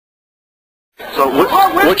So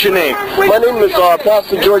what's your name? My name is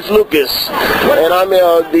Pastor George Lucas, and I'm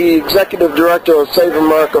the Executive Director of Save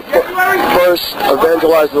America First,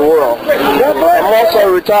 Evangelize the World. I'm also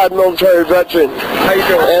a retired military veteran,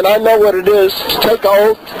 and I know what it is to take an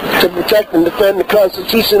oath to protect and defend the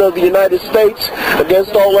Constitution of the United States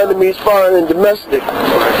against all enemies, foreign and domestic.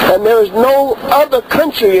 And there is no other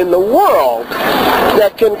country in the world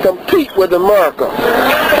that can compete with America.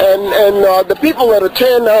 And the people that are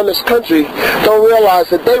tearing down this country don't realize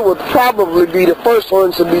that they would probably be the first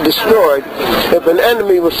ones to be destroyed if an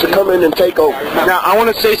enemy was to come in and take over. Now, I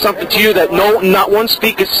want to say something to you that not one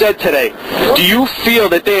speaker said today. Do you feel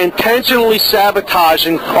that they're intentionally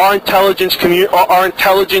sabotaging our intelligence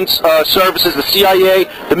services, the CIA,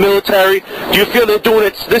 the military? Do you feel they're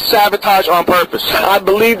doing this sabotage on purpose? I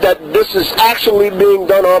believe that this is actually being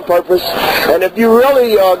done on purpose. And if you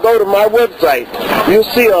really go to my website, you'll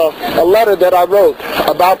see a letter that I wrote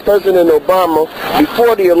about President Obama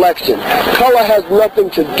before the election. Color has nothing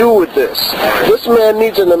to do with this. This man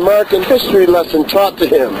needs an American history lesson taught to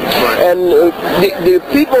him. And the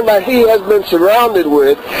people that he has been surrounded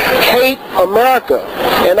with hate America.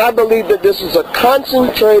 And I believe that this is a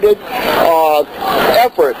concentrated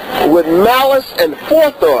effort with malice and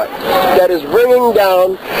forethought that is bringing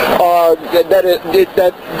down, that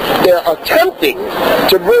they're attempting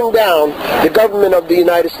to bring down the government of the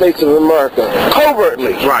United States of America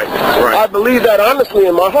covertly. Right. I believe that honestly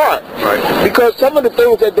in my heart. Because some of the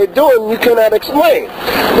things that they're doing you cannot explain.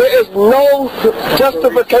 There is no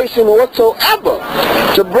justification whatsoever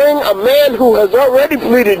to bring a man who has already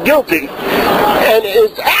pleaded guilty and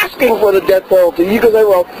is asking for the death penalty. You can say,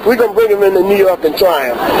 well, we're going to bring him into New York and try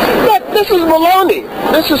him. But this is baloney.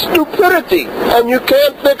 This is stupidity. And you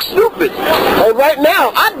can't fix stupid. And right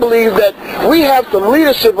now, I believe that we have some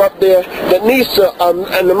leadership up there that needs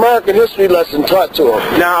an American history lesson taught to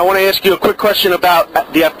them. Now, I want to ask you a quick question about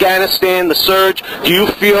the Afghanistan, the surge. Do you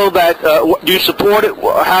feel that, do you support it,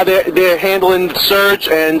 how they're handling the surge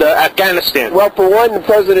and Afghanistan? Well, for one, the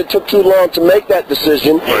president took too long to make that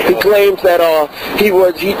decision. He claims that he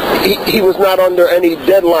was not under any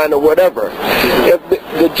deadline or whatever. If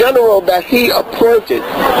the general that he appointed,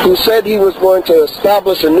 who said he was going to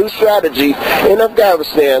establish a new strategy in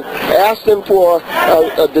Afghanistan, asked him for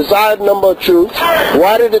a desired number of troops,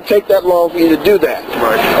 why did it take that long for you to do that?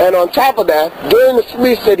 And on top of that, during the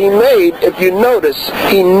speech that he made, if you notice,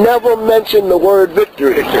 he never mentioned the word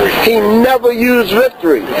victory. He never used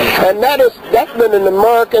victory. And that's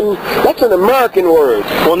an American word.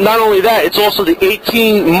 Well, not only that, it's also the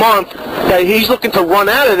 18-month that he's looking to run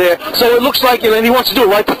out of there. So it looks like, and he wants to do it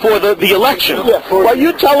right before the election. Yeah. Well,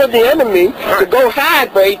 you're telling the enemy to go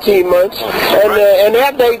hide for 18 months, and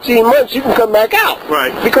after 18 months, you can come back out.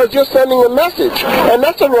 Because you're sending a message, and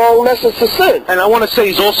that's a wrong message to send. And I want to say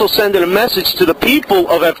he's also sending a message to the people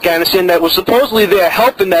of Afghanistan that were supposedly there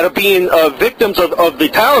helping, that are being victims of the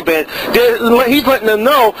Taliban. He's letting them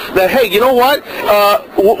know that, hey, you know what?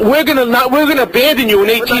 We're gonna abandon you in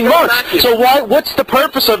 18 months. So what's the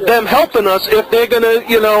purpose of them helping us if they're gonna,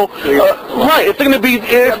 if they're gonna be?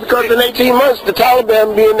 Because in 18 months, the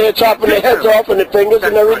Taliban being there chopping their heads off and their fingers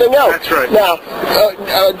and everything else. That's right. Now,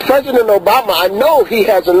 President Obama, I know he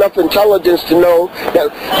has enough intelligence to know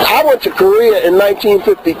that I went to Korea in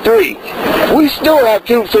 1953. We still have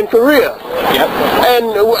troops in Korea. And,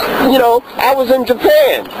 I was in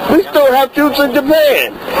Japan. We still have troops in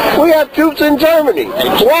Japan. We have troops in Germany.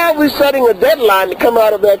 Why are we setting a deadline to come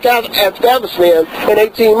out of Afghanistan in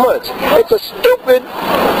 18 months? It's a stupid,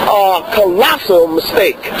 colossal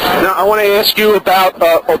mistake. Now, I want to ask you about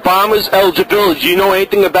Obama's eligibility. Do you know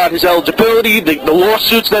anything about his eligibility, the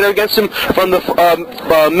lawsuits that are against him from the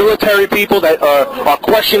military people that are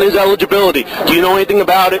questioning his eligibility? Do you know anything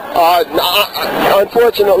about it?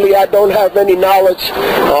 Unfortunately, I don't have any knowledge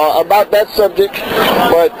about that subject,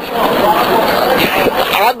 but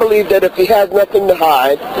I believe that if he has nothing to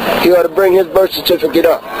hide, he ought to bring his birth certificate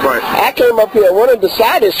up. I came up here, one of the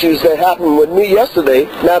side issues that happened with me yesterday,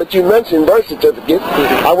 now that you mentioned birth certificate,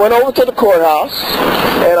 I went over to the courthouse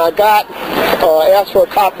and I asked for a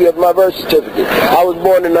copy of my birth certificate. I was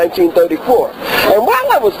born in 1934. And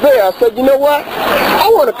while I was there, I said, you know what? I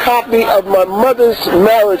want a copy of my mother's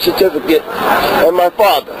marriage certificate and my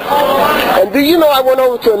father. And do you know, I went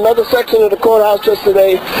over to another section of the courthouse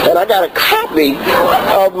yesterday and I got a copy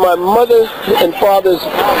of my mother and father's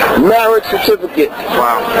marriage certificate.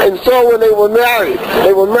 Wow. And so when they were married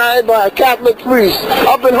by a Catholic priest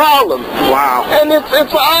up in Harlem. Wow. And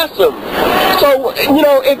it's awesome. So,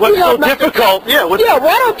 if what's you have so difficult?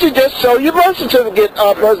 Why don't you just show your birth certificate,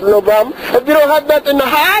 President Obama? If you don't have nothing to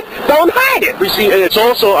hide, don't hide it. You see, it's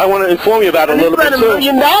also, I want to inform you about it a little bit too. $1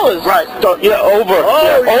 million. Right. So, yeah, over.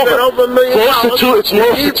 Oh, yeah, over. Over $1 million. Close to 2. It's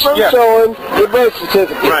more. Keep from showing your birth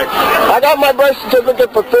certificate. Right. I got my birth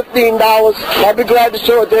certificate for $15. I'll be glad to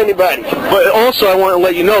show it to anybody. But also, I want to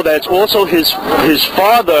let you know that it's also his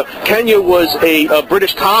father. Kenya was a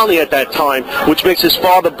British colony at that time, which makes his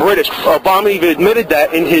father British. Obama even admitted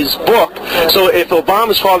that in his book. So if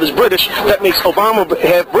Obama's father's British, that makes Obama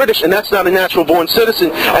half British, and that's not a natural-born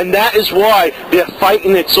citizen. And that is why they're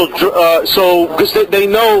fighting it because they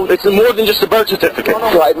know it's more than just a birth certificate.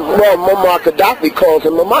 Right. Well, Muammar Gaddafi calls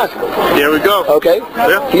him a Muslim. There we go. Okay.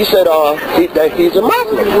 Yeah. He said that he's a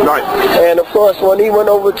Muslim. Right. And of course, when he went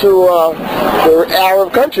over to the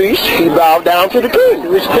Arab countries, he bowed down to the king.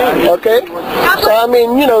 Okay. So I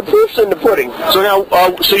mean, you know, proof's in the pudding. So now,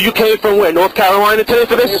 so you came from where? North Carolina today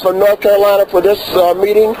for this? I came from North Carolina for this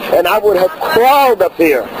meeting, and I would have crawled up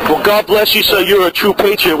here. Well, God bless you, sir. You're a true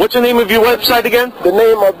patriot. What's the name of your website again? The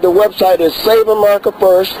name of the website is Save America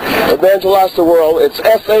First, Evangelize the World. It's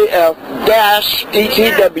saf-etw.org.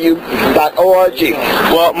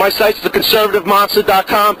 Well, my site's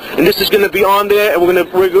theconservativemonster.com, and this is going to be on there,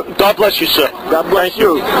 and God bless you, sir. God bless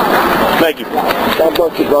you. Thank you. God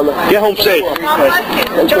bless you, brother. Get home safe.